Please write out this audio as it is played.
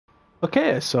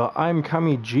Okay, so I'm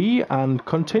CammyG, and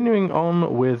continuing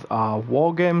on with our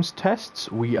Wargames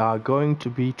tests, we are going to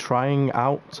be trying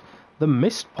out the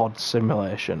mist pod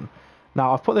simulation.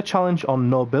 Now, I've put the challenge on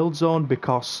no build zone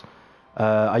because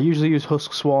I usually use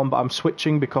husk swarm, but I'm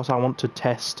switching because I want to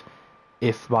test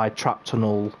if my trap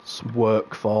tunnels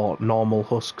work for normal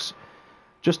husks.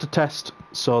 Just to test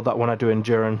so that when I do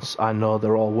endurance, I know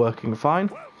they're all working fine.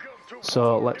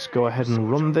 So let's go ahead and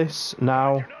run this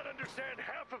now.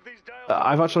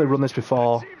 I've actually run this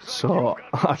before, so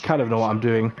I kind of know what I'm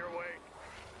doing.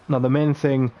 Now, the main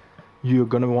thing you're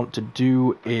going to want to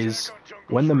do is,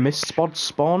 when the mist pods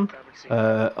spawn,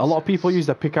 a lot of people use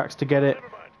their pickaxe to get it.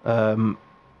 A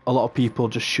lot of people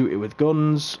just shoot it with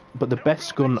guns, but the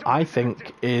best gun, I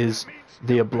think, is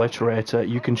the obliterator.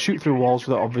 You can shoot through walls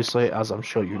with it, obviously, as I'm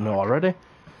sure you know already.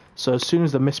 So as soon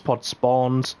as the mist pod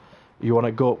spawns, you want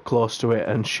to go up close to it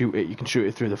and shoot it. You can shoot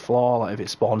it through the floor, like if it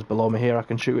spawns below me here, I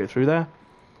can shoot it through there.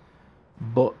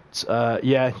 But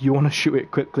yeah, you want to shoot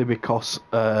it quickly because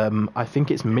I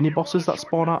think it's mini bosses that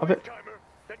spawn out of it.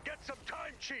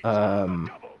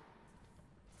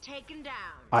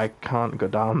 I can't go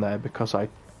down there because I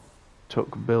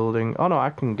took building. Oh no,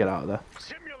 I can get out of there.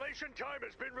 Simulation time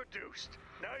has been reduced.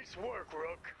 Nice work,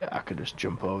 Rook. Yeah, I could just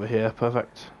jump over here.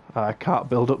 Perfect. I can't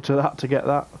build up to that to get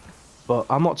that. But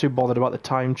I'm not too bothered about the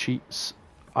time cheats.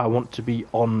 I want to be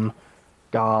on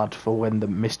guard for when the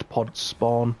mist pods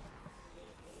spawn.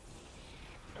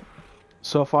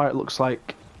 So far it looks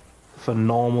like for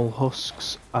normal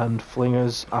husks and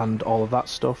flingers and all of that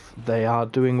stuff, they are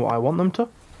doing what I want them to.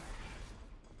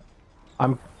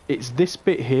 It's this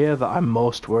bit here that I'm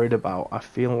most worried about. I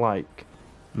feel like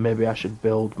maybe I should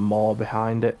build more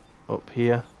behind it up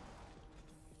here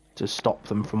to stop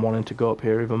them from wanting to go up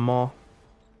here even more.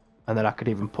 And then I could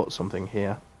even put something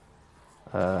here.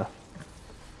 But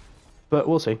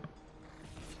we'll see.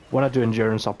 When I do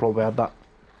endurance, I'll probably add that.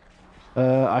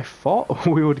 I thought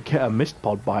we would get a mist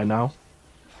pod by now.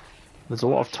 There's a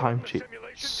lot of time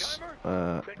cheats.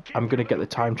 I'm going to get the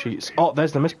time cheats. Oh,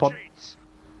 there's the mist pod.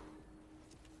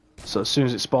 So as soon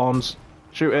as it spawns,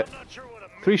 shoot it.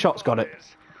 3 shots, got it.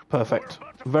 Perfect.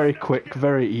 Very quick,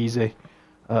 very easy.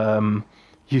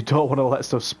 You don't want to let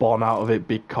stuff spawn out of it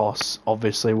because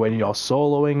obviously when you're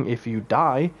soloing, if you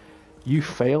die, you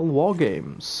fail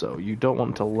Wargames. So you don't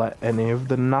want to let any of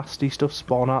the nasty stuff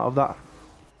spawn out of that.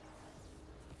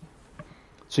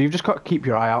 So you've just got to keep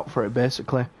your eye out for it,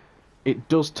 basically. It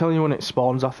does tell you when it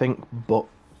spawns, I think, but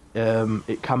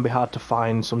it can be hard to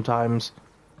find sometimes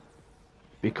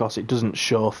because it doesn't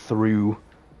show through,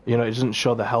 you know, it doesn't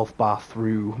show the health bar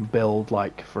through build,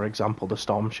 like, for example, the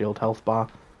Storm Shield health bar,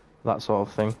 that sort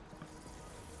of thing.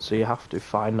 So you have to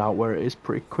find out where it is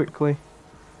pretty quickly.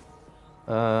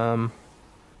 It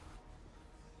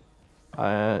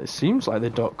seems like they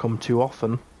don't come too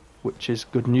often, which is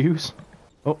good news.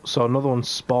 Oh, so another one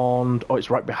spawned. Oh,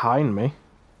 it's right behind me.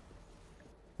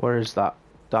 Where is that?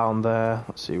 Down there.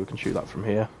 Let's see, we can shoot that from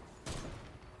here.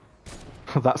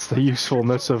 That's the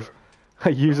usefulness of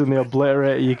using the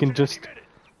obliterator. You can just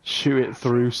shoot it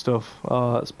through stuff.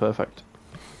 Oh, that's perfect.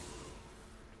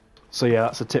 So yeah,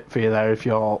 that's a tip for you there if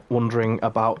you're wondering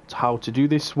about how to do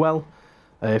this well.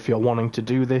 If you're wanting to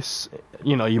do this,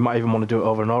 you know, you might even want to do it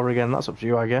over and over again. That's up to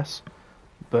you, I guess.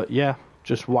 But yeah,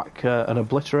 just whack an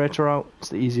obliterator out. It's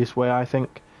the easiest way, I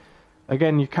think.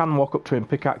 Again, you can walk up to it and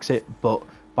pickaxe it, but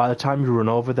by the time you run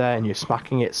over there and you're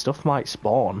smacking it, stuff might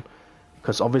spawn.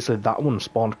 Because obviously that one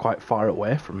spawned quite far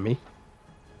away from me.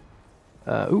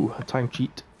 Ooh, a time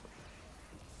cheat.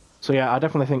 So yeah, I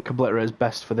definitely think obliterator is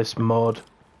best for this mode.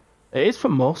 It is for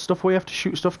most stuff where you have to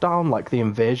shoot stuff down, like the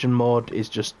invasion mode is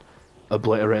just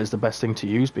obliterator is the best thing to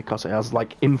use because it has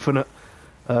like infinite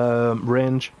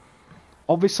range.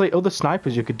 Obviously, other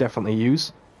snipers you could definitely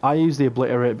use. I use the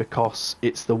obliterator because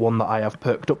it's the one that I have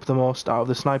perked up the most out of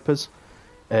the snipers.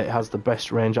 It has the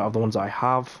best range out of the ones I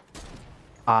have.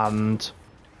 And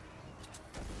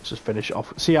let's just finish it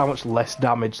off. See how much less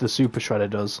damage the Super Shredder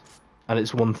does. And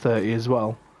it's 130 as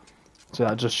well. So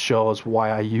that just shows why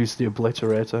I use the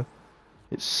obliterator.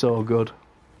 It's so good.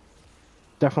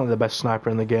 Definitely the best sniper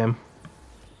in the game.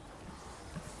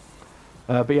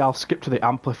 But yeah, I'll skip to the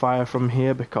amplifier from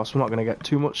here because we're not going to get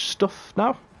too much stuff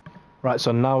now. Right,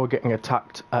 so now we're getting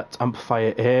attacked at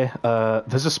amplifier A.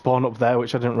 There's a spawn up there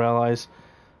which I didn't realise.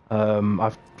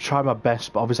 I've tried my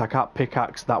best, but obviously I can't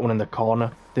pickaxe that one in the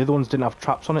corner. The other ones didn't have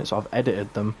traps on it, so I've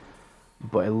edited them.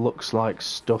 But it looks like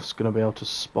stuff's going to be able to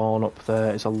spawn up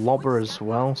there. It's a lobber as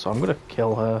well, so I'm going to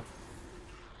kill her.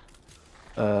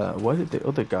 Where did the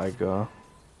other guy go?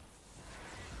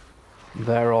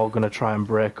 They're all going to try and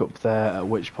break up there, at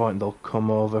which point they'll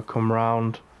come over, come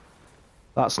round.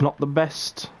 That's not the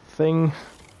best thing,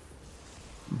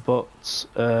 but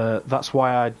that's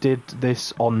why I did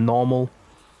this on normal,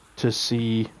 to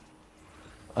see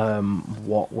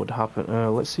what would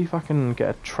happen. Let's see if I can get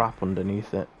a trap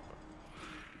underneath it.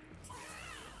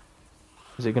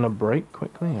 Is it gonna break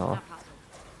quickly, or?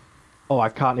 Oh, I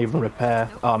can't even repair.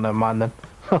 Oh, never mind then.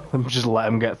 Just let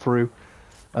him get through.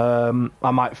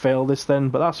 I might fail this then,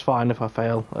 but that's fine if I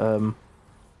fail.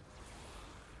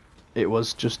 It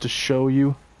was just to show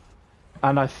you.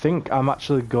 And I think I'm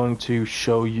actually going to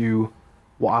show you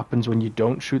what happens when you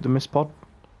don't shoot the mist pod.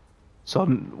 So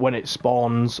when it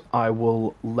spawns, I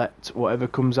will let whatever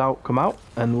comes out come out,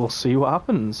 and we'll see what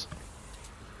happens.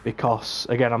 Because,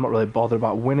 again, I'm not really bothered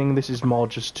about winning. This is more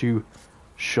just to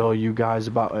show you guys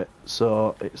about it.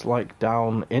 So it's like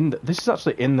down in this is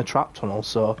actually in the trap tunnel,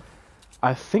 so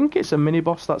I think it's a mini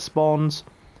boss that spawns,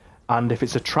 and if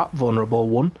it's a trap vulnerable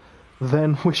one,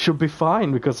 then we should be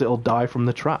fine because it'll die from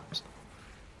the traps.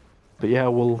 But yeah,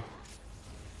 we'll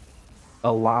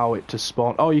allow it to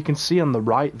spawn. Oh, you can see on the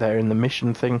right there in the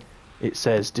mission thing, it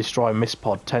says destroy mist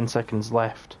pod, 10 seconds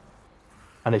left.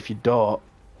 And if you don't,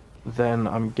 then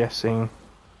I'm guessing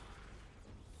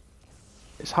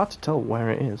it's hard to tell where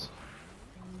it is.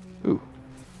 Ooh,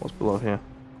 what's below here?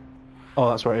 Oh,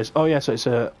 that's where it is. Oh yeah, so it's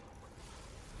a...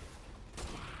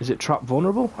 Is it trap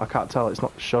vulnerable? I can't tell, it's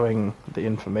not showing the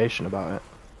information about it.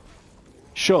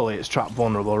 Surely it's trap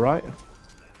vulnerable, right?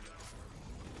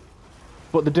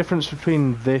 But the difference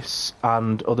between this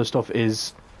and other stuff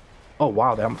is... Oh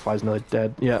wow, the amplifier's nearly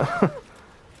dead. Yeah.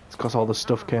 It's because all the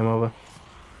stuff came over.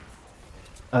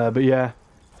 But yeah.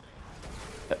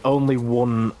 Only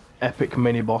one epic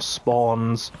mini-boss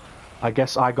spawns. I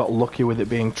guess I got lucky with it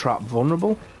being trap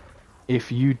vulnerable.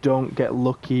 If you don't get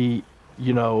lucky,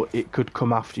 you know, it could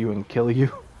come after you and kill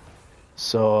you.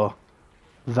 So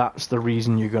that's the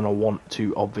reason you're going to want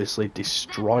to obviously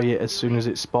destroy it as soon as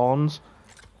it spawns.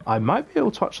 I might be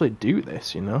able to actually do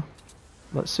this, you know.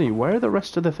 Let's see, where are the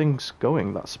rest of the things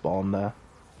going that spawn there?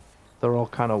 They're all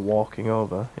kind of walking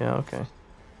over. Yeah, okay.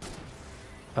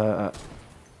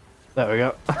 There we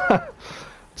go.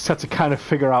 Just had to kind of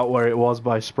figure out where it was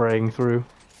by spraying through.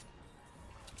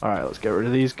 Alright, let's get rid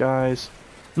of these guys.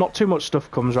 Not too much stuff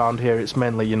comes around here. It's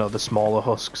mainly, you know, the smaller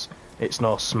husks. It's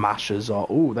no smashers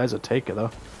or... Ooh, there's a taker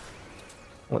though.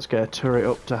 Let's get a turret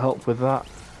up to help with that.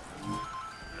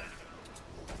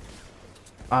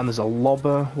 And there's a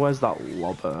lobber. Where's that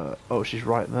lobber? Oh, she's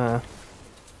right there.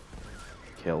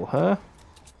 Kill her.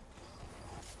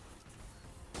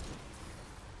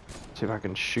 See if I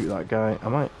can shoot that guy. I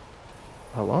might...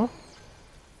 Hello?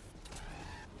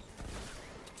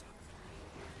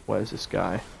 Where's this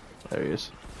guy? There he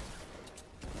is.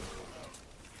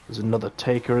 There's another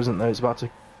taker, isn't there? It's about to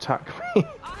attack me.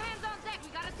 All hands on deck, we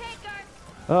got a taker.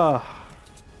 Ah.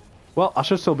 Well, I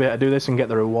should still be able to do this and get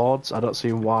the rewards. I don't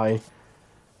see why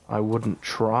I wouldn't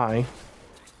try.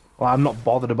 Well, I'm not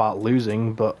bothered about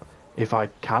losing, but if I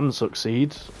can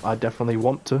succeed, I definitely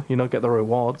want to, you know, get the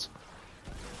rewards.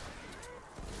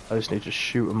 I just need to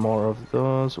shoot more of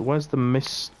those. Where's the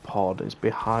mist pod? It's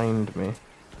behind me.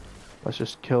 Let's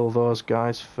just kill those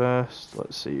guys first.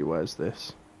 Let's see, where's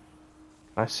this?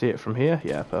 Can I see it from here?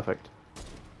 Yeah, perfect.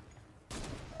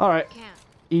 Alright,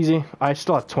 easy. I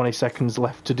still have 20 seconds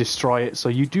left to destroy it, so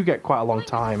you do get quite a long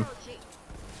time.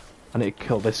 I need to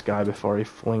kill this guy before he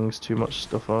flings too much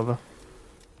stuff over.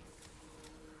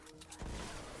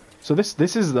 So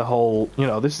this is the whole, you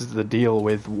know, this is the deal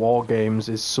with Wargames,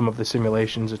 is some of the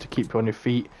simulations are to keep you on your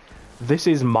feet. This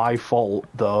is my fault,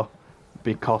 though,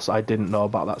 because I didn't know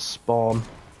about that spawn.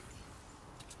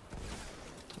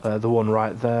 The one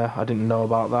right there, I didn't know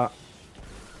about that.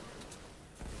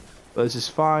 But this is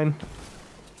fine.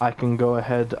 I can go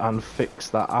ahead and fix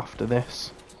that after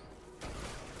this.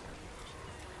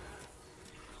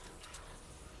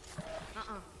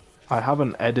 I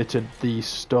haven't edited the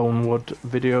Stonewood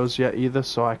videos yet either,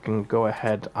 so I can go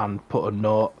ahead and put a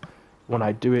note when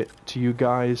I do it to you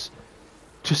guys,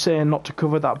 just saying not to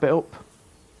cover that bit up.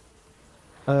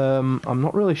 I'm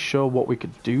not really sure what we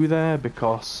could do there,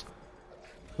 because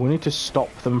we need to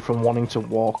stop them from wanting to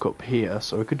walk up here,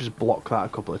 so we could just block that a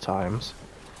couple of times.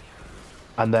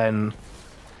 And then,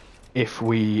 if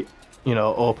we, you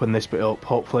know, open this bit up,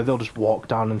 hopefully they'll just walk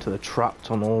down into the trap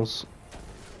tunnels.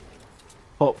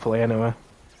 Hopefully, anyway.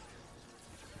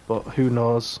 But who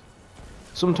knows?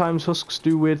 Sometimes husks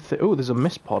do weird things. Oh, there's a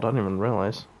mist pod, I didn't even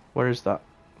realise. Where is that?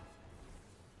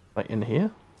 Like in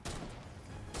here?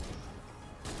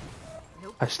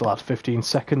 Nope. I still had 15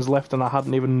 seconds left and I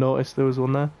hadn't even noticed there was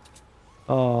one there.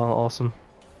 Oh, awesome.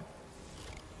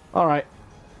 Alright.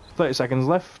 30 seconds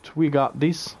left. We got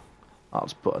this. I'll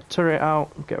just put a turret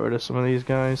out, get rid of some of these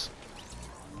guys.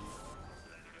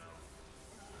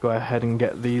 Go ahead and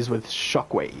get these with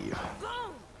shockwave.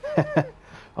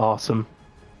 Awesome.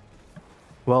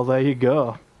 Well, there you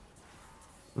go.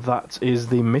 That is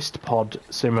the mist pod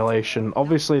simulation.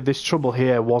 Obviously, this trouble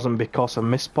here wasn't because of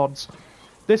mist pods.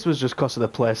 This was just because of the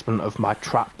placement of my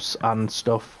traps and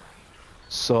stuff.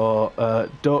 So,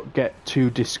 don't get too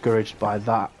discouraged by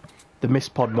that. The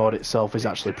mist pod mode itself is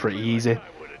actually pretty easy.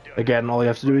 Again, all you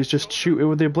have to do is just shoot it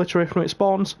with the obliterator when it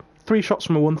spawns. 3 shots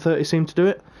from a 130 seem to do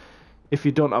it. If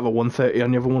you don't have a 130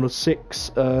 and you have a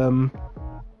 106,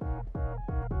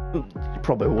 you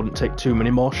probably wouldn't take too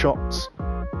many more shots.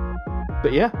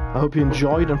 But yeah, I hope you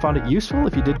enjoyed and found it useful.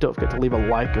 If you did, don't forget to leave a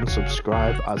like and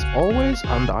subscribe as always,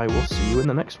 and I will see you in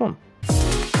the next one.